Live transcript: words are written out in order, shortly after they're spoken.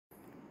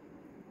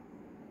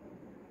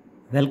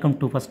Welcome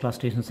to first class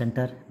tuition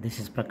centre. This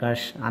is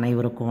Prakash.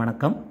 அனைவருக்கும்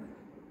வணக்கம்.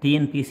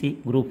 TNPSC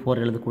group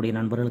 4 எழுதக்கூடிய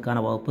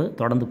நண்பர்களுக்கான வகுப்பு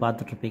தொடர்ந்து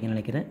பார்த்துட்ருப்பீங்கன்னு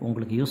நினைக்கிறேன்.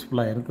 உங்களுக்கு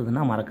யூஸ்ஃபுல்லாக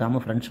இருந்ததுன்னா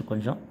மறக்காமல் ஃப்ரெண்ட்ஸுக்கு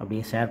கொஞ்சம்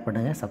அப்படியே ஷேர்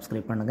பண்ணுங்கள்,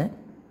 சப்ஸ்கிரைப் பண்ணுங்கள்.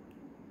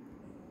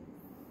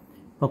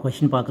 இப்போ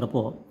கொஷின்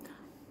பார்க்குறப்போ,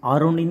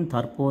 அருணின்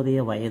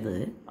தற்போதைய வயது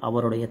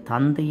அவருடைய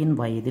தந்தையின்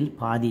வயதில்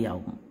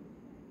பாதியாகும்.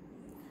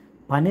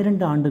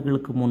 12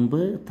 ஆண்டுகளுக்கு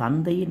முன்பு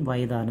தந்தையின்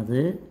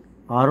வயதானது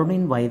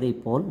அருணின் வயதை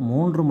போல்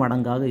 3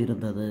 மடங்காக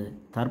இருந்தது.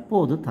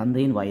 தற்போது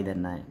தந்தையின் வயது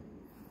என்ன?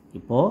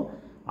 இப்போது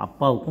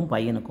அப்பாவுக்கும்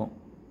பையனுக்கும்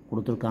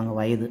கொடுத்துருக்காங்க,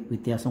 வயது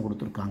வித்தியாசம்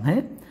கொடுத்துருக்காங்க.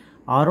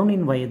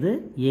 அருணின் வயது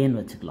ஏன்னு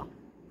வச்சுக்கலாம்,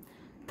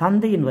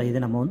 தந்தையின் வயது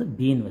நம்ம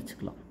பின்னு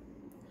வச்சுக்கலாம்.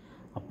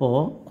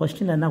 அப்போது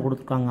கொஸ்டின் என்ன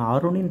கொடுத்துருக்காங்க?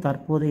 அருணின்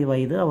தற்போதைய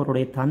வயது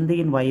அவருடைய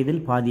தந்தையின்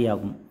வயதில்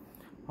பாதியாகும்.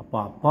 அப்போ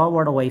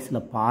அப்பாவோட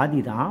வயசில்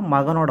பாதி தான்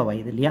மகனோட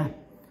வயது இல்லையா?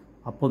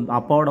 அப்போ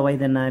அப்பாவோட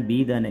வயது என்ன? பி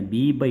தானே,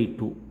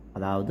 b/2.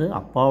 அதாவது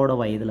அப்பாவோட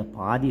வயதில்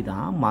பாதி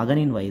தான்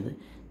மகனின் வயது,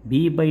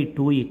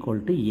 b/2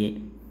 = a.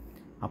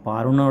 அப்போ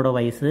அருணோட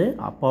வயசு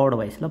அப்பாவோட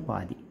வயசில்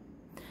பாதி.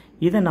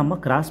 இதை நம்ம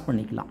கிராஸ்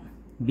பண்ணிக்கலாம்.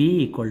 b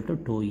 =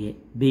 2a.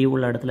 b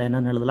உள்ள இடத்துல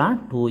என்னென்னு எழுதலாம்?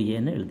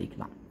 2aன்னு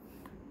எழுதிக்கலாம்.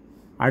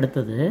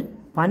 அடுத்தது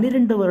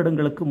 12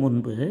 வருடங்களுக்கு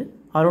முன்பு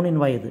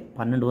அருணின் வயது,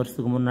 12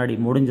 வருஷத்துக்கு முன்னாடி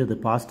முடிஞ்சது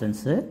பாஸ்ட்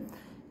டென்ஸு,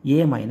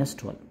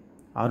 a-12.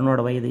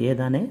 அருணோட வயது ஏ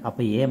தானே,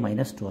 அப்போ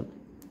a-12.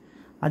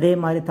 அதே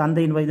மாதிரி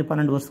தந்தையின் வயது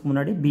 12 வருஷத்துக்கு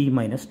முன்னாடி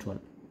b-12.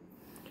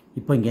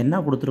 இப்போ இங்கே என்ன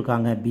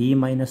கொடுத்துருக்காங்க?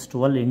 b-12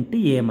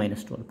 ×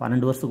 a-12.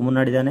 12 வருஷத்துக்கு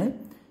முன்னாடி தானே,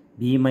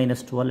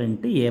 b-12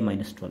 ×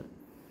 a-12.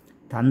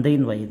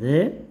 தந்தையின் வயது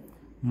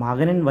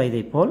மகனின்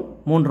வயதை போல்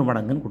 3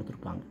 மடங்குன்னு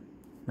கொடுத்துருக்காங்க.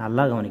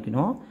 நல்லா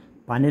கவனிக்கணும்.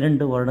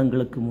 12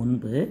 வருடங்களுக்கு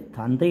முன்பு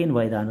தந்தையின்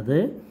வயதானது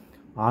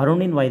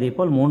அருணின் வயதை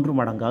போல் 3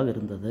 மடங்காக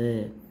இருந்தது.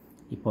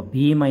 இப்போ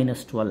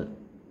b-12,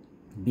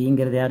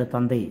 பிங்கிறது யார்?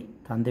 தந்தை,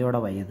 தந்தையோட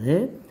வயது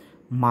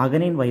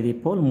மகனின் வயதை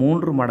போல்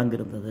 3 மடங்கு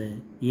இருந்தது,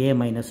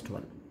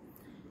 a-12.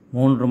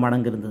 3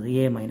 மடங்கு இருந்தது,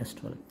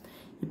 a-12.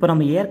 இப்போ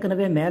நம்ம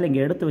ஏற்கனவே மேலே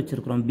இங்கே எடுத்து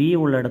வச்சுருக்கிறோம், b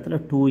உள்ள இடத்துல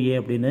 2a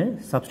அப்படின்னு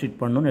சப்ஸ்டியூட்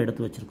பண்ணணும்னு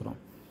எடுத்து வச்சுருக்கிறோம்.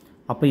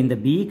 அப்போ இந்த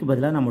bக்கு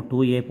பதிலாக நம்ம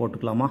 2a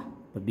போட்டுக்கலாமா?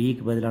 இப்போ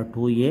bக்கு பதிலாக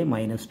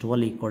 2a-12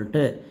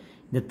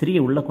 = இந்த 3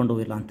 உள்ளே கொண்டு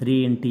போயிடலாம். 3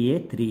 × a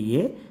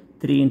 3a,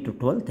 3 ×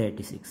 12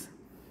 36.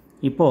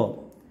 இப்போ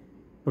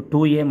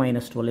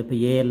 2a-12, இப்போ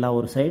a எல்லாம்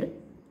ஒரு சைடு,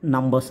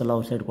 நம்பர்ஸ்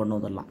எல்லாம் ஒரு சைடு கொண்டு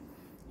வந்துடலாம்.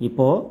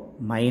 இப்போது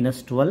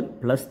 -12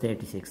 +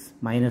 36,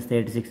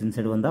 -36 இந்த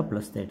சைடு வந்தால்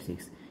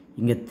 +36.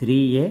 இங்கே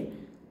 3a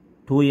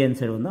 2a இந்த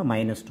சைடு வந்தால்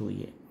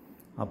 -2a.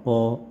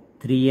 அப்போது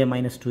 3a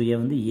 -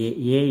 2a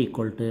a =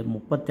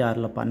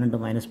 36ல் 12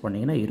 மைனஸ்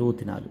பண்ணிங்கன்னா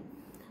 24.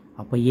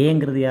 அப்போ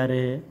ஏங்கிறது யார்?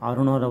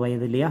 அருணோட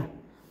வயது இல்லையா?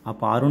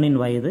 அப்போ அருணின்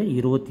வயது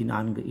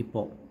 24.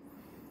 இப்போது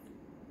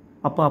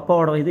அப்போ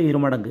அப்பாவோட வயது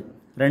 2 மடங்கு,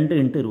 2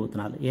 ×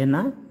 24.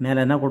 ஏன்னா மேலே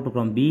என்ன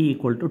கொடுத்துருக்கோம்? b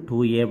 =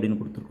 2a அப்படின்னு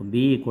கொடுத்துருக்கோம். b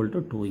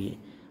 = 2a.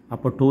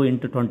 அப்போ 2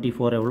 ×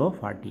 24 எவ்வளோ?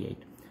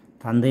 48.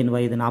 தந்தையின்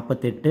வயது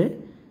 48,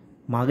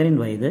 மகனின்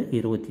வயது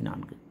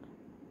 24.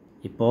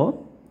 இப்போது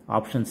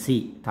ஆப்ஷன் சி,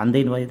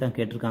 தந்தையின் வயது தான்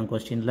கேட்டிருக்காங்க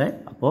கொஸ்டினில்.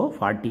 அப்போது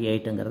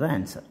 48ங்கிறத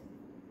ஆன்சர்.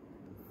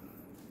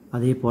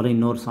 அதே போல்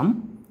இன்னொரு சம்.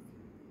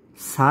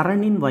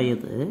 சரணின்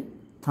வயது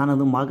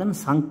தனது மகன்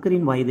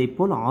சங்கரின் வயதை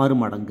போல் 6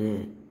 மடங்கு.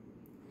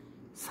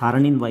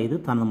 சரணின் வயது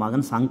தனது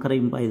மகன்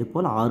சங்கரின் வயது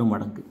போல் 6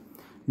 மடங்கு.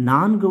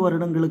 4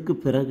 வருடங்களுக்கு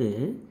பிறகு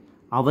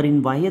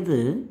அவரின் வயது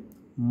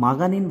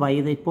மகனின்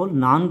வயதை போல்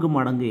 4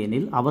 மடங்கு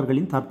எனில்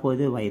அவர்களின்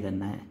தற்போதைய வயது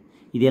என்ன?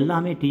 இது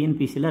எல்லாமே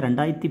டிஎன்பிசியில்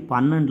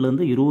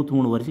 2012லேருந்து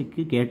 23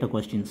 வரைக்கும் கேட்ட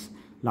கொஸ்டின்ஸ்.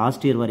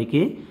 லாஸ்ட் இயர்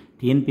வரைக்கும்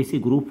டிஎன்பிசி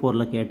குரூப்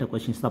 4ல் கேட்ட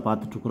கொஸ்டின்ஸ் தான்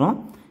பார்த்துட்ருக்குறோம்.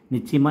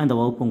 நிச்சயமாக இந்த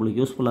வகுப்பு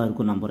உங்களுக்கு யூஸ்ஃபுல்லாக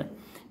இருக்கும்னு நம்புகிறேன்.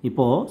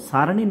 இப்போது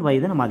சரணின்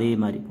வயதை நம்ம அதே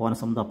மாதிரி போன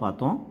சம் தான்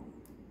பார்த்தோம்,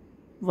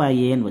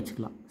 ஏன்னு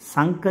வச்சுக்கலாம்.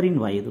 சங்கரின்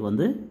வயது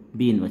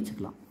பின்னு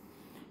வச்சுக்கலாம்.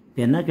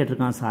 இப்போ என்ன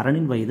கேட்டிருக்கான்?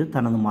 சரணின் வயது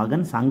தனது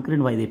மகன்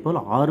சங்கரின் வயதை போல்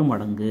 6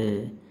 மடங்கு.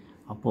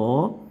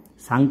 அப்போது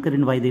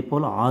சங்கரின் வயதை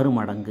போல் 6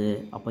 மடங்கு.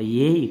 அப்போ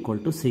a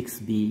 =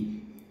 6b.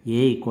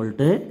 a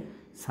 =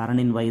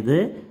 சரணின் வயது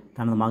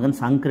தனது மகன்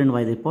சங்கரின்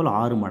வயதை போல்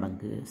 6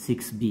 மடங்கு,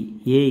 6b.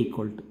 a =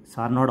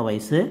 சரணோட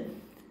வயசு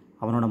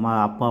அவனோட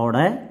அப்பாவோட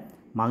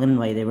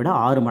மகனின் வயதை விட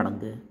 6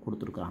 மடங்கு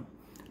கொடுத்துருக்காங்க.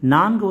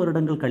 4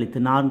 வருடங்கள் கழித்து,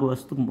 4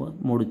 வருஷத்துக்கு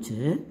முடிச்சு,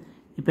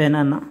 இப்போ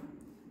என்னென்னா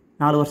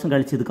 4 வருஷம்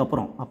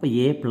கழிச்சதுக்கப்புறம் அப்போ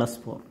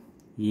a+4.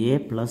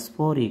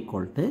 a+4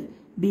 =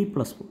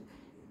 b+4.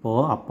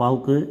 இப்போது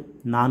அப்பாவுக்கு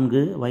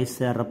 4 வயசு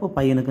சேர்றப்போ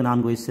பையனுக்கு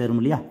 4 வயசு சேரும்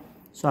இல்லையா?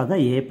 ஸோ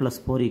அதான்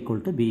a+4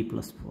 =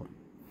 b+4.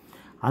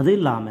 அது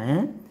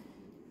இல்லாமல்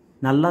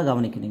நல்லா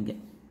கவனிக்கணுங்க,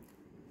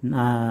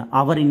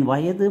 அவரின்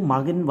வயது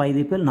மகனின்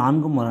வயதை போல்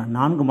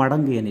 4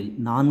 மடங்கு எனில்,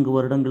 4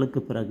 வருடங்களுக்கு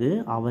பிறகு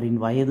அவரின்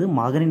வயது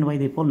மகனின்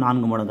வயதை போல்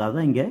 4 மடங்கு.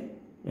 அதுதான் இங்கே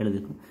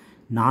எழுதிக்கும்.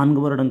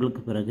 4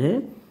 வருடங்களுக்கு பிறகு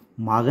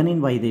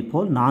மகனின் வயதை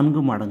போல்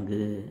 4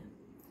 மடங்கு.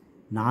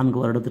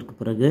 4 வருடத்திற்கு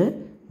பிறகு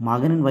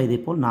மகனின் வயதை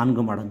போல்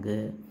 4 மடங்கு.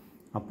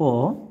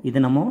 அப்போது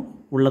இதை நம்ம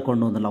உள்ளே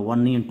கொண்டு வந்துடலாம்.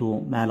 1 × 2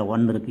 மேலே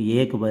 1 இருக்குது,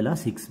 ஏக்கு பதிலாக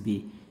 6b.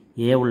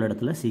 ஏ உள்ள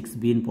இடத்துல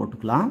 6bன்னு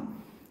போட்டுக்கலாம்.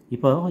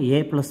 இப்போ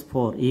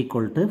a+4 =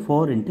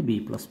 4 ×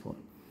 b+4.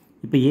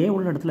 இப்போ ஏ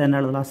உள்ள இடத்துல என்ன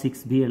எழுதலாம்?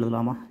 6b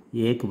எழுதலாமா?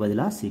 ஏக்கு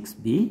பதிலாக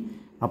 6b,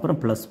 அப்புறம்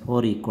plus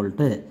 4 equal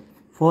to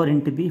 4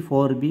 into B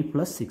 4b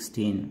plus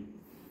 16.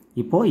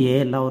 இப்போது ஏ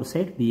எல்லாம் ஒரு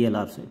சைடு பி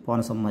எல்லாம் ஒரு சைடு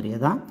போன சம் மாதிரியே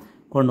தான்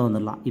கொண்டு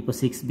வந்துடலாம். இப்போ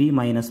 6b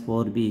minus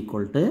 4b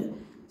equal to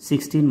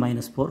 16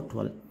 minus 4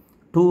 12.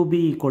 2b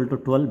equal to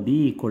 12, b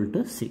equal to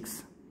 6.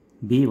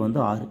 b வந்து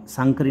 6.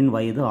 சங்கரின்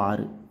வயது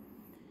 6.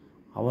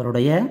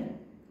 அவருடைய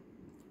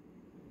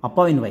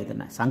அப்பாவின் வயது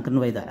என்ன?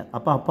 சங்கரின் வயது.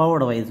 அப்போ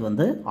அப்பாவோட வயது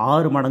வந்து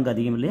 6 மடங்கு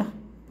அதிகம் இல்லையா?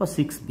 இப்போ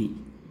 6b.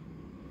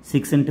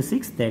 6 இன்ட்டு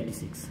 6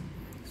 36.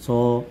 ஸோ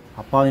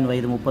அப்பாவின்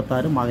வயது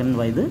 36, மகனின்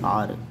வயது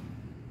 6.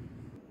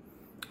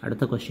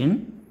 அடுத்த கொஷின்,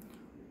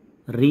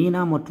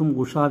 ரீனா மற்றும்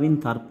உஷாவின்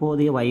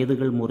தற்போதைய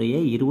வயதுகள் முறையே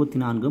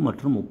 24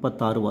 மற்றும்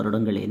 36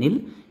 வருடங்கள் எனில்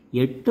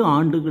 8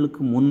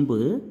 ஆண்டுகளுக்கு முன்பு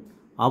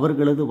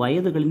அவர்களது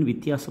வயதுகளின்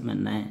வித்தியாசம்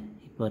என்ன?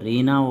 இப்போ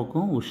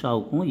ரீனாவுக்கும்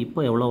உஷாவுக்கும் இப்போ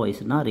எவ்வளோ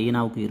வயசுனா,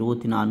 ரீனாவுக்கு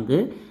 24,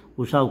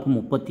 உஷாவுக்கு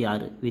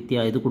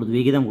 36 இது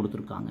விகிதம்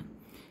கொடுத்துருக்காங்க.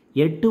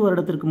 8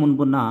 வருடத்திற்கு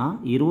முன்புன்னா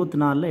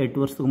 24, 8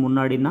 வருஷத்துக்கு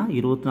முன்னாடினா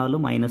 24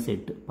 மைனஸ்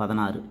 8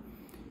 16.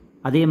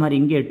 அதே மாதிரி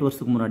இங்கே 8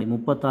 வருஷத்துக்கு முன்னாடி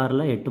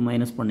 36ல் 8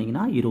 மைனஸ்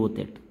பண்ணிங்கன்னா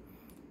 28.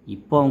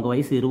 இப்போ அவங்க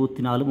வயசு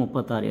 24,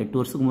 36. 8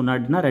 வருஷத்துக்கு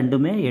முன்னாடினா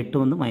ரெண்டுமே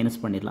 8 வந்து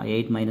மைனஸ் பண்ணிடலாம்.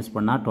 8 மைனஸ்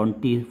பண்ணால்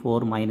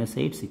 24 மைனஸ்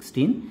 8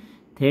 16,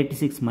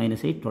 36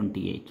 மைனஸ் 8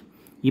 28.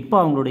 இப்போ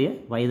அவங்களுடைய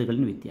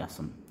வயதுகளின்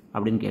வித்தியாசம்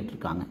அப்படின்னு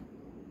கேட்டிருக்காங்க.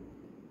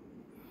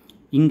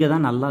 இங்கே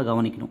தான் நல்லா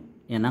கவனிக்கணும்.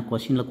 ஏன்னா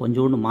கொஷினில்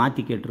கொஞ்சோண்டு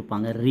மாற்றி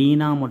கேட்டிருப்பாங்க.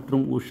 ரீனா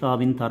மற்றும்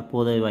உஷாவின்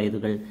தற்போதைய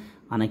வயதுகள்.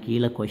 ஆனால்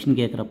கீழே கொஷின்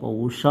கேட்குறப்போ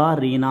உஷா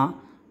ரீனா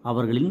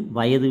அவர்களின்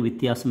வயது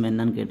வித்தியாசம்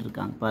என்னன்னு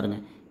கேட்டிருக்காங்க.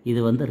 பாருங்கள், இது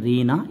வந்து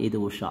ரீனா, இது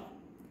உஷா.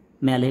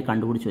 மேலே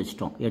கண்டுபிடிச்சி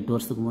வச்சிட்டோம் 8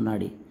 வருஷத்துக்கு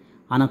முன்னாடி.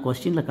 ஆனால்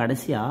கொஸ்டினில்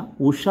கடைசியாக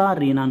உஷா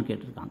ரீனான்னு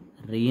கேட்டிருக்காங்க.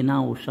 ரீனா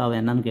உஷாவை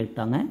என்னன்னு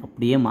கேட்டாங்க,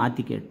 அப்படியே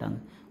மாற்றி கேட்டாங்க.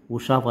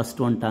 உஷா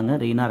ஃபஸ்ட்டு வந்துட்டாங்க,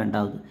 ரீனா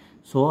ரெண்டாவது.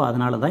 ஸோ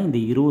அதனால தான் இந்த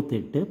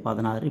 28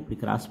 16 இப்படி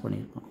கிராஸ்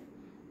பண்ணியிருக்கோம்.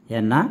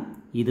 ஏன்னா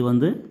இது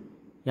வந்து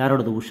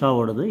யாரோடது?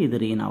 உஷாவோடது, இது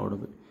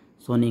ரீனாவோடது.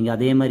 ஸோ நீங்கள்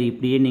அதே மாதிரி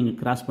இப்படியே நீங்கள்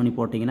கிராஸ் பண்ணி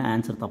போட்டிங்கன்னா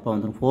ஆன்சர் தப்பாக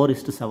வந்துடும்.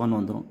 4:7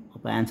 வந்துடும்.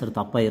 அப்போ ஆன்சர்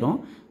தப்பாயிரும்.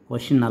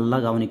 கொஷின் நல்லா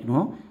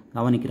கவனிக்கணும்.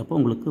 கவனிக்கிறப்போ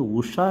உங்களுக்கு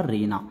உஷா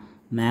ரீனா,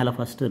 மேலே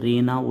ஃபஸ்ட்டு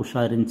ரீனா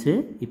உஷா இருந்துச்சு,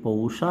 இப்போ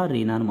உஷா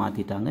ரீனான்னு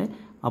மாற்றிட்டாங்க.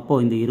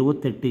 அப்போது இந்த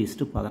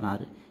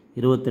 28:16.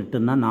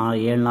 28ன்னா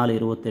 7 4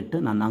 28,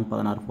 4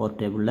 16 4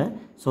 டேபிளில்.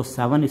 So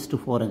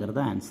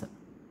 7:4ங்கிறது answer.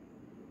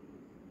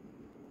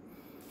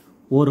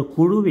 ஒரு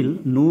குழுவில்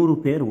 100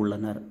 பேர்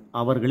உள்ளனர்.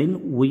 அவர்களின்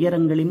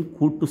உயரங்களின்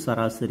கூட்டு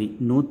சராசரி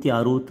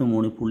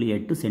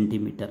 163.8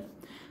 சென்டிமீட்டர்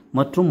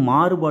மற்றும்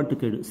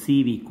மாறுபாட்டுக்கெழு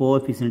சிவி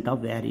கோஎஃபிஷியன்ட்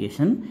ஆஃப்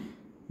வேரியேஷன்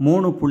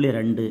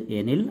 3.2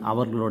 எனில்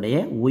அவர்களுடைய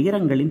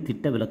உயரங்களின்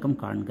திட்ட விலக்கம்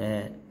காண்க.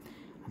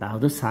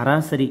 அதாவது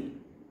சராசரி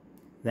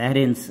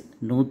வேரியன்ஸ்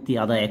 100,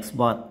 அதான்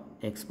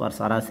எக்ஸ்பார்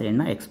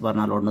சராசரின்னா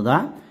எக்ஸ்பார்னால் 1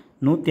 தான்,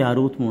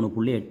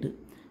 163.8.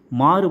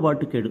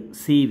 மாறுபாட்டுக்கெழு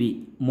சிவி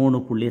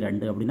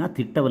 3.2 அப்படின்னா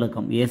திட்ட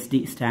விலக்கம் எஸ்டி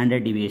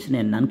ஸ்டாண்டர்ட் டிவியேஷன்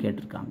என்னன்னு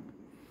கேட்டிருக்காங்க.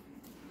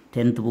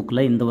 10th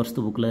புக்கில், இந்த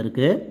வருஷத்து புக்கில்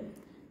இருக்குது.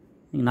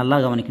 நீங்கள் நல்லா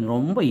கவனிக்கணும்,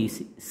 ரொம்ப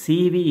easy.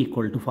 CV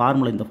equal to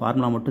formula, இந்த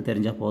ஃபார்முலா மட்டும்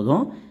தெரிஞ்சால்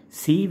போதும்.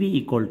 CV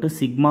equal to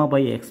sigma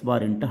by X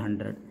bar into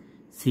 100.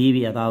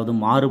 CV அதாவது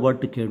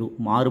மாறுபாட்டுக்கெழு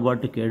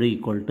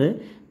ஈக்குவல் டு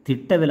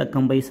திட்ட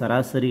விலக்கம் பை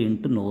சராசரி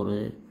இன்ட்டு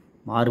 100.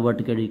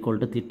 மாறுபாட்டுக்கெழு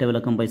ஈக்குவல் டு திட்ட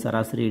விலக்கம் பை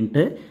சராசரி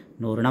இன்ட்டு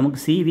 100. நமக்கு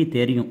சிவி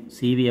தெரியும்.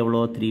 சிவி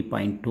எவ்வளோ?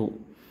 3.2.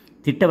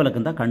 திட்ட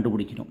விலக்கம் தான்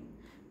கண்டுபிடிக்கணும்.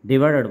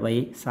 டிவைடட் பை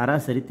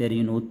சராசரி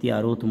தெரியும்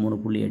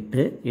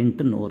 163.8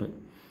 இன்ட்டு 100.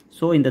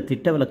 ஸோ இந்த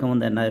திட்ட விலக்கம்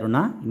வந்து என்ன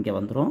ஆயிரும்னா இங்கே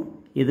வந்துடும்.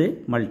 இது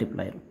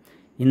மல்டிப்ளாயிரும்.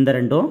 இந்த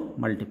ரெண்டும்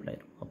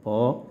மல்டிப்ளாயிரும்.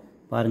 அப்போது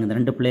பாருங்கள், இந்த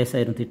 2 பிளேஸ்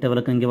ஆயிரும். திட்ட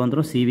விலக்கம் இங்கே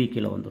வந்துடும், சிவி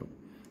கீழே வந்துடும்.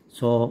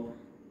 So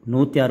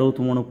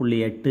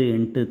 163.8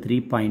 into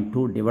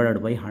 3.2 divided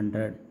by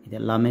 100. இது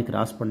எல்லாமே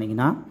கிராஸ்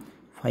பண்ணிங்கன்னா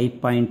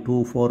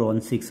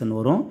 5.2416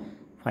 வரும்.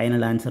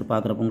 ஃபைனல் ஆன்சர்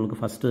பார்க்குறப்ப உங்களுக்கு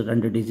ஃபஸ்ட்டு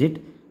 2 டிஜிட்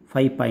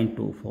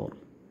 5.24.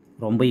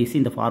 ரொம்ப ஈஸி.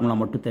 இந்த ஃபார்முலா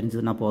மட்டும்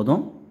தெரிஞ்சதுன்னா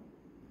போதும்.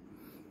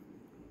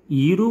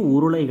 இரு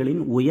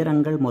உருளைகளின்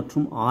உயரங்கள்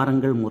மற்றும்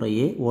ஆரங்கள்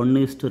முறையே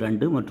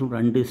 1:2 மற்றும்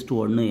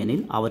 2:1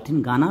 எனில்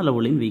அவற்றின் கன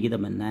அளவுகளின்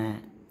விகிதம் என்ன?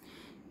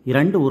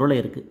 2 உருளை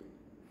இருக்குது,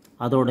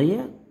 அதோடைய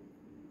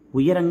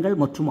உயரங்கள்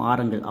மற்றும்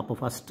ஆரங்கள். அப்போ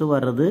ஃபஸ்ட்டு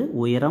வர்றது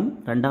உயரம்,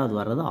 ரெண்டாவது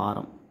வர்றது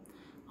ஆரம்.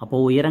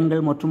 அப்போது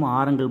உயரங்கள் மற்றும்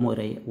ஆரங்கள்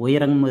முறை.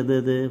 உயரம்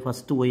எது?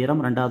 ஃபஸ்ட்டு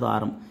உயரம், ரெண்டாவது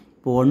ஆரம்.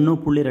 இப்போ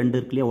 1.2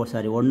 இருக்கு இல்லையா?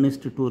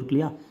 1:2 இருக்கு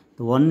இல்லையா?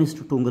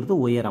 1:2ங்கிறது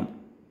உயரம்.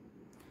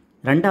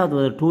 ரெண்டாவது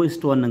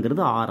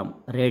 2:1ங்கிறது ஆரம்,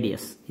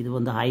 ரேடியஸ். இது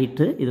வந்து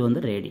ஹைட்டு, இது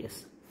வந்து ரேடியஸ்.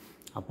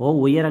 அப்போது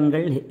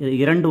உயரங்கள்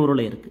 2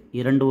 உருளை இருக்குது.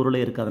 2 உருளை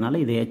இருக்கிறதுனால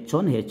இது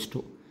H1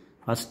 H2.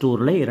 ஃபஸ்ட்டு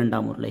உருளை,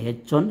 இரண்டாம் உருளை.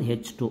 H1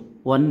 H2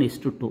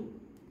 1:2.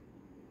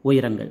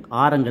 உயரங்கள்.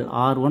 ஆரங்கள்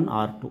R1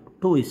 R2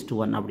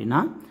 2:1.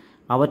 அப்படின்னா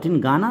அவற்றின்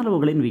கன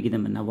அளவுகளின்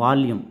விகிதம் என்ன?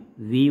 வால்யூம்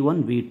V1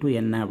 V2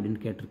 என்ன அப்படின்னு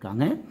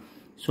கேட்டிருக்காங்க.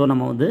 ஸோ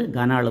நம்ம வந்து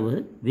கன அளவு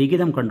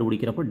விகிதம்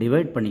கண்டுபிடிக்கிறப்போ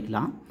டிவைட்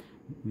பண்ணிக்கலாம்.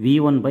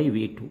 V1 by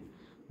V2.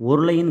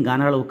 உருளையின் கன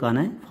அளவுக்கான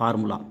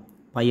ஃபார்முலா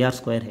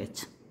πr²h.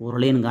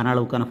 உருளையின் கன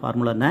அளவுக்கான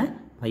ஃபார்முலா என்ன?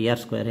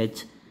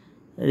 πr²h.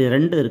 இது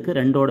 2 இருக்குது,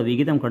 2ஓட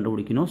விகிதம்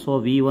கண்டுபிடிக்கணும். So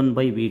V1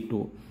 by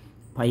V2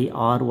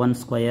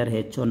 πr1²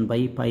 h1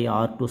 by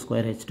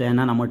πr2² h2.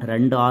 ஏன்னா நம்மகிட்ட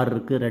 2 r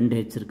இருக்குது, 2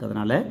 h இருக்குது,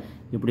 அதனால்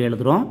இப்படி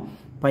எழுதுகிறோம்.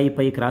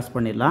 பை கிராஸ்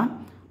பண்ணிடலாம்.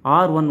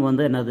 R1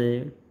 வந்து என்னது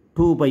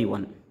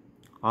 2/1.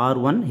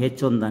 R1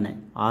 H1 தானே.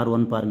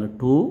 R1 பாருங்கள்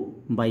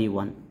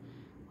 2/1.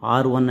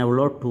 R1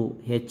 எவ்வளோ 2,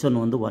 H1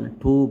 வந்து 1,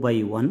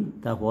 2/1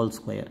 த ஹோல்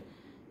ஸ்கொயர்.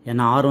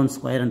 ஏன்னா R1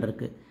 ஸ்கொயர்ன்னு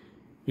இருக்குது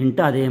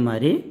இன்ட்டு அதே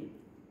மாதிரி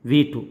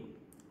V2.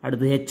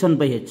 அடுத்து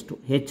H1/H2.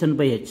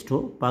 H1/H2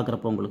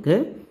 பார்க்குறப்போ உங்களுக்கு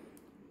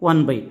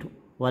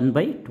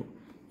 1/2.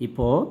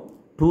 இப்போது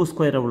 2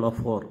 ஸ்கொயர் எவ்வளோ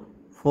 4,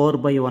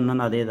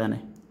 4/1 அதே தானே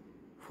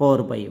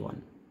 4/1.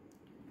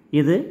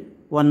 இது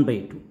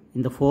 1/2.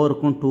 இந்த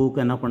 4க்கும்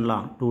 2க்கும் என்ன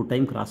பண்ணலாம் 2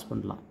 டைம் கிராஸ்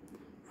பண்ணலாம்.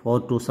 4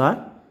 2s are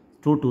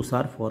 2 2s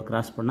are 4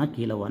 cross பண்ணால்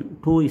கீழே 1.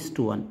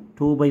 2:1.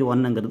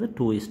 2/1ங்கிறது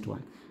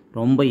 2:1.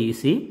 ரொம்ப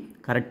ஈஸி.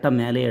 கரெக்டாக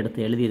மேலே எடுத்து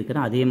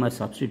எழுதியிருக்கிறேன். அதே மாதிரி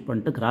சப்ஸ்டியூட்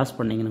பண்ணிட்டு கிராஸ்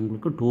பண்ணிங்கன்னா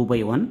உங்களுக்கு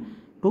 2/1.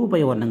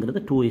 2/1ங்கிறது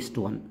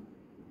 2:1.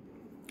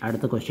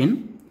 அடுத்த கொஷின்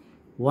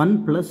 1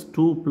 +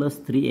 2 +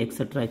 3 etc.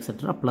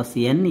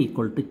 + n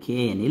 = k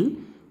எனில்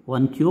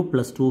 1³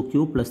 +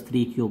 2³ +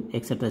 3³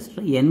 etc.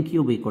 n³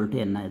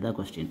 = என்ன? இதான்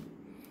கொஸ்டின்.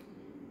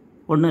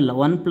 ஒன்றும் இல்லை.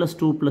 1 +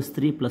 2 +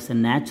 3 +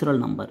 நேச்சுரல்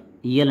நம்பர்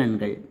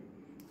இயலெண்கள்.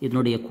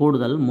 இதனுடைய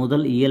கூடுதல்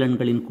முதல்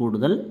இயலெண்களின்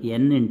கூடுதல்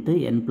n ×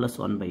 n +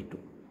 1/2.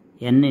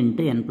 n ×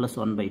 n +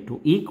 1/2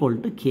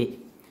 = k.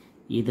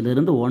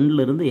 இதிலிருந்து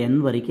 1லிருந்து n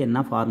வரைக்கும் என்ன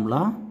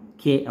ஃபார்முலா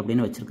k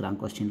அப்படின்னு வச்சுருக்குறாங்க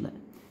கொஸ்டினில்.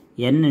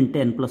 n ×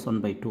 n +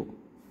 1/2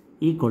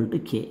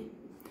 = k.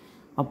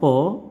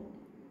 அப்போது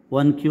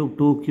 1³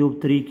 2³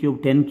 3³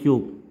 10³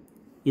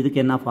 இதுக்கு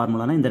என்ன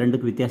ஃபார்முலானா இந்த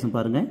ரெண்டுக்கு வித்தியாசம்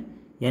பாருங்கள்.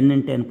 n ×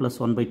 n +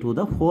 1/2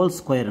 தான் ஹோல்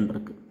ஸ்கொயர்ன்னு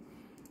இருக்குது.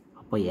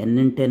 அப்போ n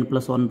 × n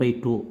 +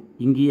 1/2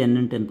 இங்கேயும் n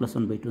 × n +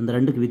 1/2. இந்த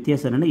ரெண்டுக்கு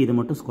வித்தியாசம் என்னென்னா இது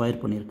மட்டும்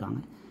ஸ்கொயர் பண்ணியிருக்காங்க.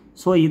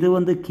 ஸோ இது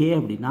வந்து k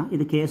அப்படின்னா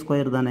இது k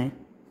ஸ்கொயர் தானே.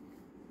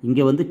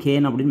 இங்கே வந்து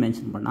கேன்னு அப்படின்னு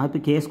மென்ஷன் பண்ணால் இப்போ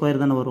k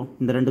ஸ்கொயர் தானே வரும்.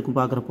 இந்த ரெண்டுக்கும்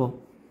பார்க்குறப்போ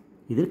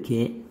இது k,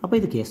 அப்போ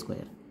இது k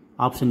square.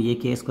 Option A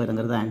k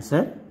ஸ்கொயருங்கிறது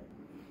answer.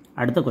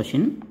 அடுத்த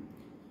question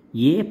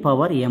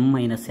a⁻m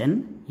 - n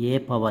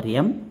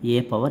a⁻m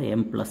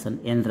a⁻m+n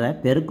என்ற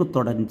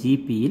பெருக்குத்தொடர்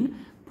ஜிபியில்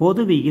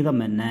பொது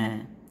விகிதம் என்ன?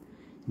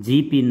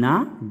 ஜிபின்னா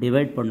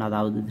டிவைட் பண்ண,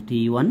 அதாவது இது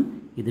T1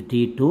 இது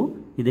T2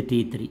 இது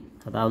T3,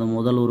 அதாவது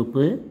முதல்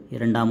உறுப்பு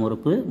இரண்டாம்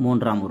உறுப்பு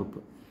மூன்றாம் உறுப்பு.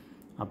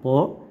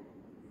 அப்போது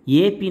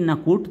ஏபின்னா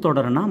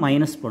கூட்டுத்தொடர்னா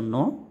மைனஸ்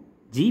பண்ணணும்,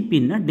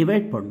 ஜிபின்னா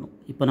டிவைட் பண்ணணும்.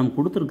 இப்போ நம்ம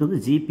கொடுத்துருக்குறது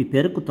ஜிபி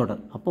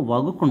பெருக்குத்தொடர், அப்போ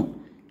வகுக்கணும்.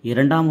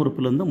 இரண்டாம்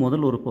உறுப்புலேருந்து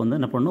முதல் உறுப்பு வந்து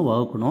என்ன பண்ணணும்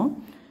வகுக்கணும்.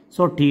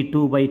 ஸோ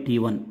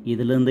T2/T1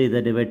 இதிலேருந்து இதை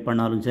டிவைட்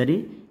பண்ணாலும் சரி,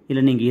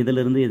 இல்லை நீங்கள்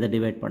இதிலிருந்து இதை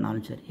டிவைட்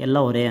பண்ணாலும் சரி,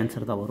 எல்லாம் ஒரே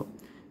ஆன்சர் தான் வரும்.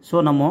 ஸோ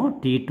நம்ம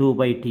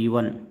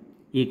T2/T1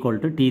 =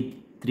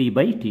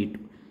 T3/T2.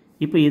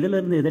 இப்போ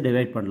இதிலிருந்து இதை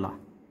டிவைட் பண்ணலாம்.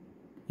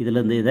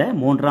 இதிலிருந்து இதை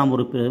மூன்றாம்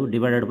உறுப்பு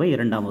டிவைடட் பை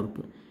இரண்டாம்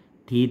உறுப்பு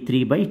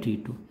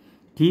T3/T2.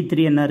 T3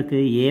 என்ன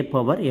இருக்குது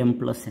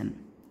a⁻m+n.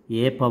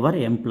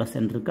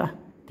 a⁻m+n இருக்கா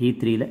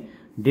T3ல்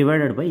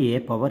டிவைடட் பை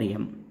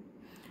a⁻m.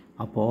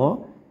 அப்போது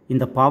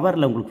இந்த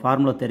பவரில் உங்களுக்கு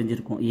ஃபார்முலா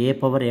தெரிஞ்சிருக்கும்.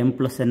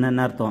 a⁻m+n என்ன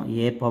அர்த்தம்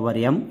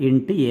a⁻m ×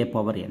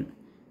 a⁻n.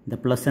 இந்த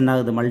ப்ளஸ் என்ன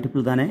ஆகுது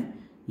மல்டிபிள் தானே.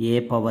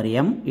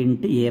 a⁻m ×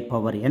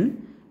 a⁻n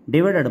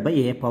divided by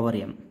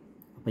a⁻m.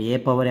 அப்போ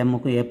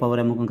a⁻mக்கும்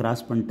a⁻mக்கும்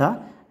கிராஸ் பண்ணிட்டா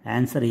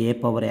ஆன்சர்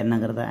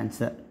a⁻nங்கிறத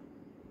ஆன்சர்.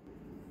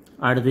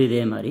 அடுத்து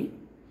இதே மாதிரி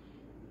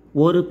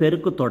ஒரு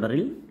பெருக்கு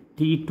தொடரில்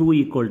T2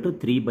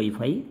 =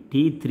 3/5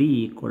 T3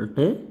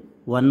 =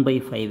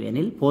 1/5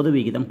 எனில் பொது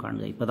விகிதம்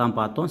காண்க. இப்போ தான்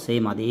பார்த்தோம்.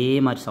 சேம் அதே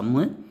மாதிரி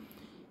சம்மு.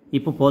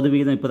 இப்போ பொது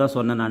விகிதம் இப்போ தான்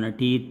சொன்னேன் நான்.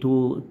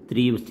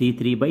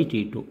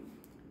 T3/T2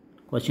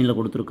 கொஸ்டினில்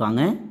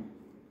கொடுத்துருக்காங்க.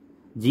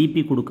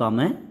 ஜிபி கொடுக்காம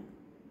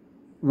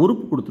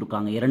உறுப்பு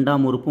கொடுத்துருக்காங்க.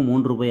 இரண்டாம் உறுப்பு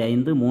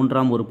 3/5,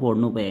 மூன்றாம் உறுப்பு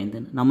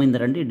 1/5. நம்ம இந்த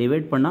ரெண்டையும்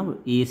டிவைட் பண்ணால்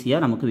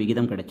ஈஸியாக நமக்கு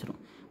விகிதம் கிடைச்சிரும்.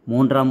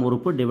 மூன்றாம்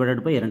உறுப்பு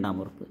டிவைடட் பை இரண்டாம்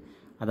உறுப்பு,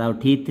 அதாவது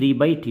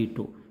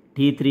T3/T2.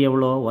 T3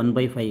 எவ்வளோ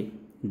 1/5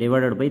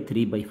 டிவைடட் பை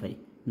 3/5.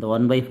 இந்த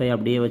 1/5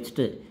 அப்படியே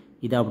வச்சுட்டு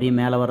இது அப்படியே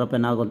மேலே வர்றப்போ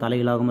என்ன ஆகும்,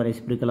 தலைகளாகுமா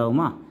ரெசிப்ரிக்கல்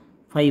ஆகுமா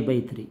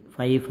 5/3.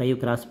 5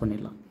 கிராஸ்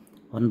பண்ணிடலாம்.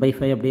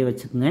 1/5 அப்படியே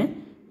வச்சுக்கோங்க.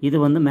 இது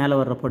வந்து மேலே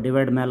வர்றப்போ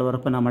டிவைட் மேலே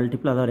வர்றப்போ நான்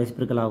மல்டிபிள் அதாவது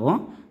ரெசிப்ரிக்கல் ஆகும்.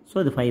 ஸோ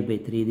இது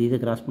 5/3. இது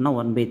கிராஸ் பண்ணால்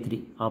 1/3.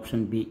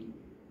 Option B.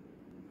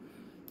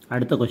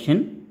 அடுத்த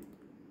கொஷின்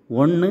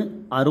 1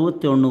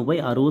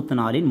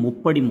 61/64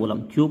 முப்படி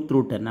மூலம் கியூப்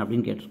ரூட் என்ன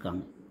அப்படின்னு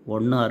கேட்டிருக்காங்க.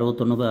 1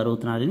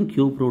 61/64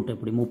 கியூப் ரூட்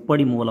எப்படி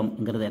முப்படி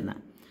மூலம்ங்கிறது என்ன?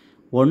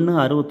 1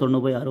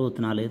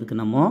 61/64 இதுக்கு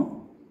நம்ம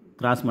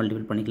கிராஸ்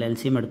மல்டிபிள் பண்ணிக்கலாம்.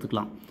 எல்சிஎம்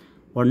எடுத்துக்கலாம்.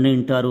 1 ×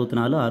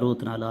 64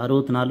 64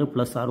 64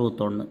 +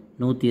 61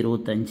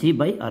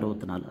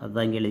 125/64.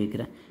 அதுதான் இங்கே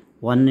எழுதிக்கிறேன்.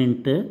 1 ×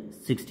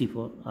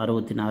 64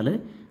 64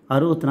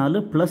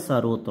 64 +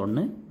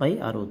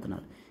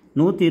 61/64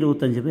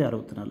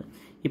 125/64.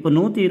 இப்போ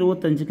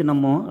 125க்கு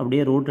நம்ம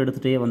அப்படியே ரூட்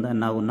எடுத்துகிட்டே வந்தால்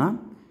என்ன ஆகும்னா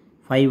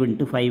 5 ×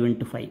 5 ×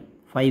 5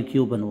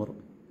 5³ வரும்.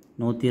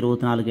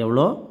 124க்கு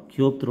எவ்வளோ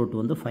கியூப் ரூட்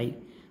வந்து 5.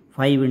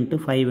 5 ×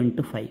 5 ×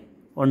 5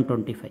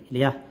 125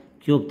 இல்லையா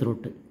கியூப்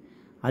ரூட்டு.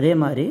 அதே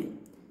மாதிரி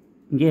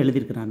இங்கே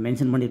எழுதியிருக்கிறேன்,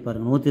 மென்ஷன்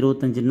பண்ணியிருப்பாருங்க.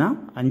 125ன்னா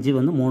 5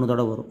 வந்து 3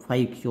 தடவை வரும்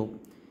 5³.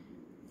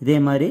 இதே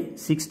மாதிரி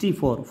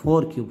 64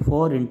 4³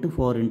 4 ×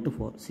 4 ×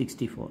 4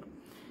 64.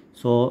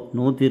 ஸோ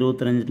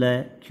 125ல்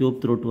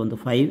கியூப் ரூட் வந்து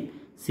 5,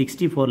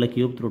 64ல்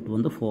கியூப் ரூட்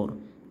வந்து 4.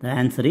 The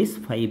answer is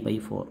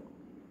 5/4.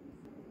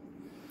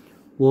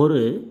 ஒரு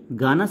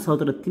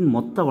கனசதுரத்தின்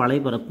மொத்த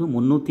வளைபரப்பு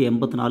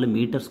 384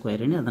 மீட்டர்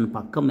ஸ்கொயர்னு அதன்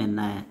பக்கம்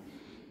என்ன?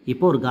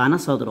 இப்போ ஒரு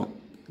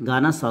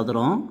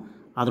கனசதுரம்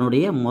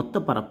அதனுடைய மொத்த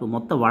பரப்பு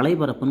மொத்த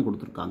வளைபரப்புன்னு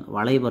கொடுத்துருக்காங்க.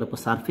 வளைபரப்பு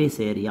சர்ஃபேஸ்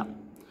ஏரியா,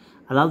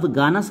 அதாவது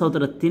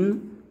கனசதுரத்தின்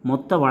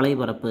மொத்த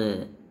வளைபரப்பு,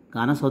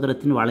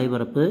 கனசதுரத்தின்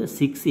வளைபரப்பு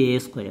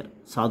 6a².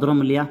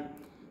 சதுரம் இல்லையா,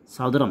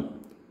 சதுரம்.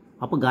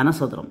 அப்போ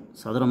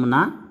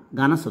சதுரம்னா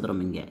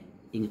கனசதுரம். இங்கே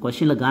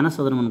கொஸ்டினில்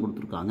கனசதுரம்னு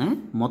கொடுத்துருக்காங்க.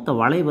 மொத்த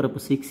வளைபரப்பு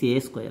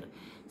 6a².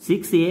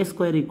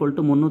 6a² equal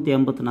to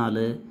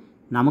 384.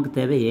 நமக்கு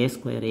தேவை a².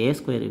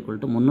 a² equal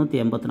to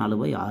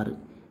 384/6.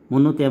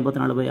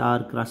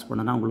 384/6 cross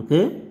பண்ணனா உங்களுக்கு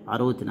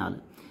 64.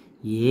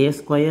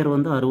 a²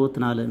 வந்து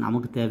 64.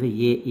 நமக்கு தேவை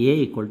a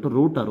ஈக்குவல் டு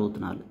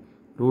 √64.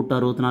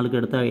 √64க்கு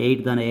எடுத்தால்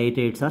 8 தானே. 8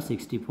 8s are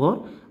 64.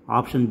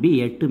 Option B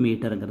 8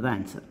 மீட்டருங்கிறது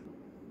answer.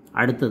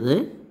 அடுத்தது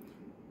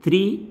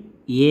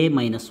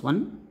 3a-1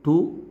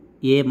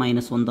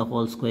 2a-1 the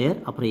whole square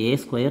அப்புறம் a²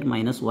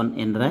 - 1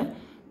 என்ற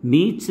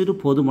மீச்சிறு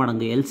பொது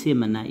மடங்கு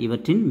எல்சிஎம் என்ன?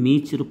 இவற்றின்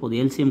மீச்சிறு பொது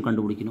எல்சிஎம்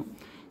கண்டுபிடிக்கணும்.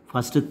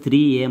 ஃபஸ்ட்டு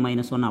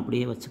 3a-1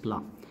 அப்படியே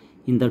வச்சுக்கலாம்.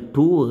 இந்த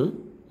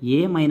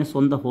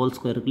 2a-1 the whole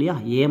square இருக்கு இல்லையா,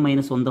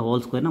 a-1 the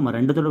whole square நம்ம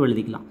ரெண்டு தடவை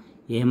எழுதிக்கலாம்.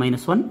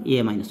 a-1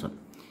 a-1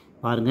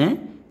 பாருங்கள்.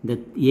 இந்த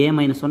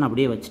a-1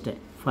 அப்படியே வச்சுட்டேன்.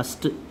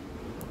 ஃபஸ்ட்டு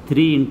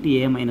 3 ×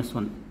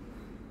 a-1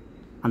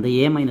 அந்த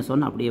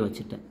a-1 அப்படியே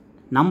வச்சுட்டேன்.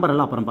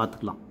 நம்பரெல்லாம் அப்புறம்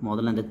பார்த்துக்கலாம்.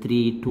 முதல்ல இந்த 3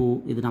 2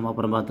 இது நம்ம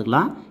அப்புறம்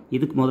பார்த்துக்கலாம்.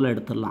 இதுக்கு முதல்ல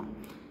எடுத்துடலாம்.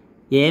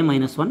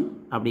 a-1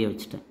 அப்படியே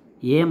வச்சுட்டேன்.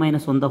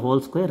 a-1 the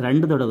whole square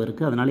ரெண்டு தடவை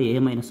இருக்குது, அதனால்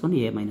a-1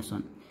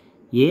 a-1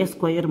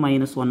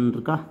 a² - 1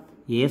 இருக்கா,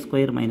 a² -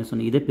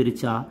 1 இதை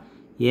பிரித்தா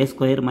a²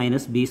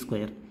 -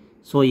 b².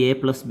 So a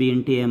 + b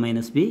 × a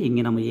 - b.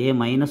 இங்கே நம்ம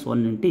a-1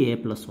 ×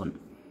 a+1.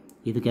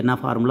 இதுக்கு என்ன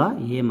formula?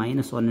 a-1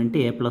 ×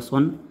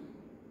 a+1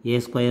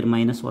 a² -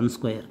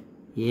 1²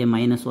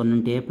 a-1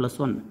 ×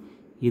 a+1.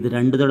 இது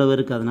ரெண்டு தடவை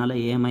இருக்குது, அதனால்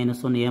a-1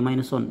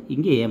 a-1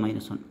 இங்கே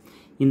a-1.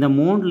 இந்த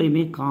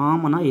மூணுலேயுமே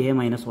காமனாக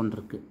a-1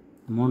 இருக்குது.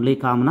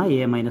 மூணுலேயும் காமனாக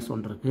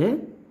a-1 இருக்குது.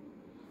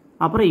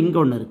 அப்புறம் இங்கே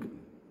ஒன்று இருக்குது.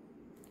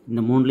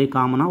 இந்த மூணுலேயும்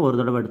காமனாக ஒரு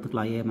தடவை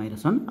எடுத்துக்கலாம்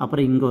a-1.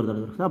 அப்புறம் இங்கே ஒரு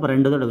தடவை இருக்குது. அப்புறம்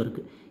ரெண்டு தடவை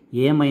இருக்குது.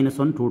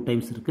 a-1 2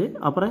 டைம்ஸ் இருக்குது.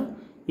 அப்புறம்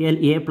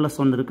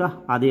a+1 இருக்கா,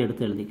 அதை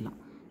எடுத்து எழுதிக்கலாம்.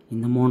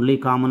 இந்த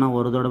மூணுலேயும் காமனாக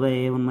ஒரு தடவை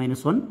a1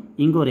 - 1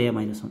 இங்கே ஒரு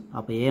a-1.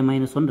 அப்போ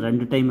a-1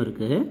 ரெண்டு டைம்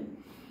இருக்குது,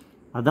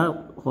 அதான்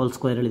ஹோல்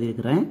ஸ்கொயர்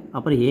எழுதியிருக்கிறேன்.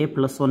 அப்புறம்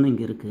a+1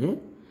 இங்கே இருக்குது.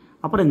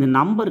 அப்புறம் இந்த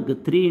நம்பருக்கு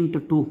 3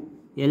 × 2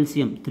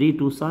 எல்சிஎம் 3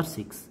 2s are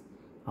 6.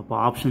 அப்போ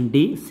option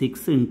D 6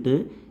 ×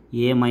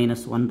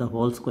 a-1 the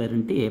whole square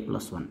 ×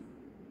 a+1.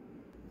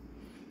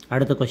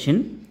 அடுத்த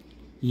கொஷின்,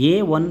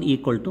 a1 =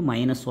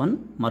 -1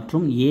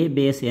 மற்றும்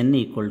a-n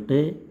 =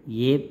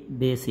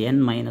 a-n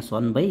 -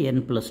 1/n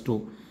 + 2.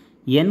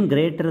 n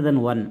greater than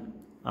 1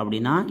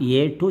 அப்படின்னா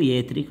a2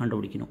 a3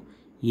 கண்டுபிடிக்கணும்.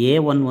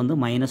 a1 வந்து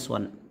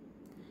 -1,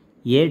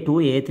 a2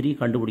 a3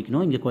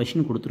 கண்டுபிடிக்கணும். இங்கே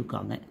கொஷின்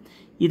கொடுத்துருக்காங்க.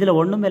 இதில்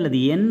ஒன்றுமே இல்லை,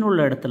 n உள்ள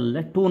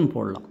இடத்துல 2ன்னு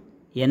போடலாம்.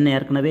 n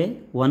ஏற்கனவே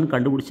 1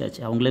 கண்டுபிடிச்சாச்சு,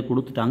 அவங்களே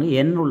கொடுத்துட்டாங்க.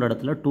 n உள்ள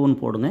இடத்துல 2ன்னு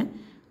போடுங்க.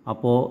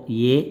 அப்போது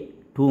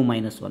a2 -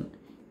 1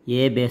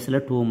 a பேஸில்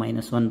 2 -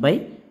 1/2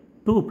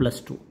 +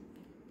 2.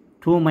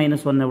 2 -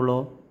 1 எவ்வளோ?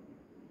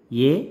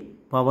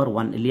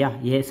 a⁻1 இல்லையா,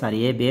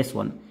 a பேஸ்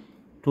 1.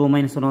 2 -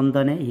 1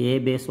 தானே, a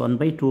பேஸ்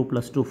 1/2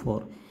 + 2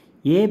 4.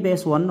 a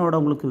பேஸ் 1ஓட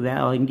உங்களுக்கு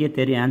இங்கே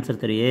தெரியும்,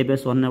 ஆன்சர் தெரியும். a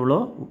பேஸ் 1 எவ்வளோ?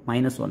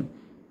 -1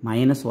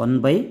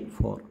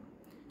 -1/4.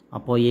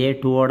 அப்போது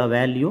a2ஓட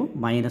வேல்யூ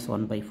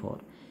 -1/4.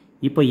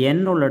 இப்போ n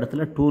உள்ள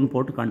இடத்துல 2ன்னு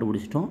போட்டு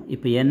கண்டுபிடிச்சிட்டோம்.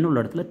 இப்போ n உள்ள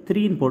இடத்துல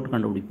 3ன்னு போட்டு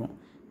கண்டுபிடிப்போம்.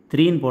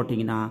 3ன்னு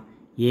போட்டிங்கன்னா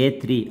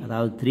a3,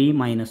 அதாவது 3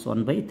 -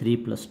 1/3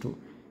 + 2.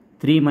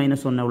 3 -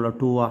 1 எவ்வளோ?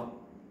 2ஆ,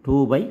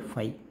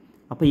 2/5.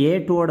 அப்போ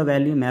a2ஓட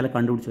வேல்யூ மேலே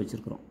கண்டுபிடிச்சி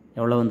வச்சுருக்கிறோம்.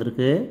 எவ்வளோ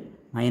வந்திருக்கு?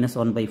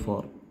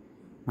 -1/4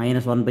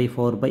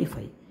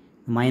 -1/4/5.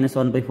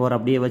 -1/4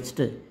 அப்படியே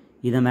வச்சுட்டு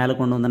இதை மேலே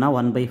கொண்டு வந்தோன்னா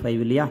 1/5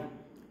 இல்லையா,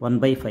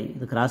 1/5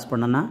 இது கிராஸ்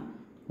பண்ணனா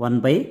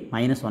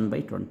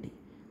 1/-1/20.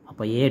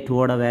 அப்போ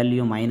a2ஓட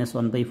வேல்யூ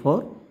 -1/4,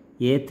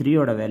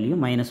 a3ஓட வேல்யூ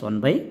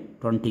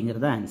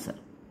 -1/20ங்கிறது ஆன்சர்.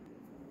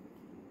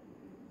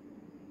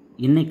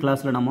 இன்னைக்கு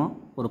கிளாஸில் நம்ம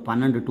ஒரு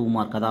 12 2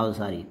 மார்க், அதாவது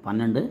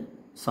 12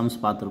 சம்ஸ்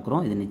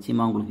பார்த்துருக்குறோம். இது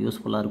நிச்சயமாக உங்களுக்கு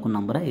யூஸ்ஃபுல்லாக இருக்கும்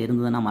நம்புகிறேன்.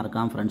 இருந்ததுன்னா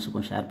மறக்காமல்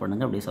ஃப்ரெண்ட்ஸுக்கும் ஷேர்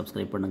பண்ணுங்கள், அப்படியே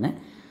சப்ஸ்கிரைப் பண்ணுங்கள்.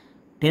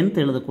 10th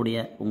எழுதக்கூடிய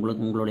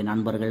உங்களுடைய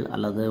நண்பர்கள்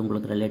அல்லது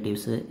உங்களுக்கு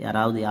ரிலேட்டிவ்ஸு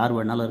யார்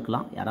வேணாலும்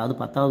இருக்கலாம். யாராவது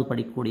 10வது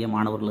படிக்கக்கூடிய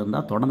மாணவர்கள்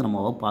இருந்தால் தொடர்ந்து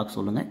நம்ம வகுப்பு பார்க்க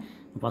சொல்லுங்கள்.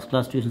 ஃபஸ்ட்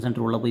கிளாஸ் டியூஷன்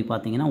சென்டர் உள்ளே போய்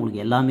பார்த்தீங்கன்னா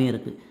உங்களுக்கு எல்லாமே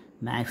இருக்குது.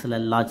 மேக்ஸில்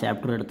எல்லா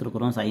சாப்டரும்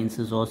எடுத்துருக்குறோம்.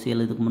 சயின்ஸு,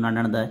 சோசியல், இதுக்கு முன்னாடி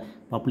நடந்த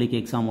பப்ளிக்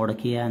எக்ஸாமோட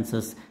கீ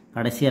ஆன்சர்ஸ்,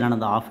 கடைசியாக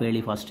நடந்த ஆஃப்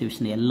இயர்லி, ஃபஸ்ட்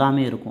டிவிஷன்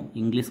எல்லாமே இருக்கும்.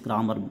 இங்கிலீஷ்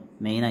கிராமர்,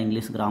 மெயினாக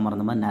இங்கிலீஷ் கிராமர்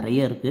அந்த மாதிரி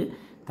நிறைய இருக்குது.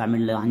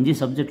 தமிழில் 5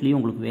 சப்ஜெக்ட்லேயும்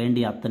உங்களுக்கு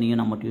வேண்டிய அத்தனையும்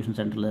நம்ம டியூஷன்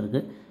சென்டரில்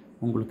இருக்குது.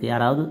 உங்களுக்கு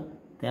யாராவது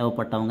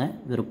தேவைப்பட்டவங்க,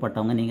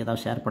 விருப்பப்பட்டவங்க, நீங்கள்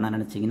ஏதாவது ஷேர் பண்ண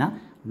நினச்சிங்கன்னா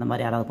அந்த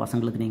மாதிரி யாராவது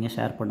பசங்களுக்கு நீங்கள்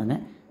ஷேர்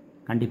பண்ணுங்கள்.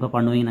 கண்டிப்பாக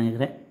பண்ணுவீங்கன்னு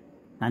நினைக்கிறேன்.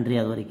 நன்றி.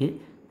 அது வரைக்கும்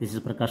this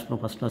is Prakash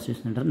from first class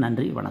tuition centre.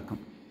 நன்றி,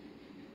 வணக்கம்.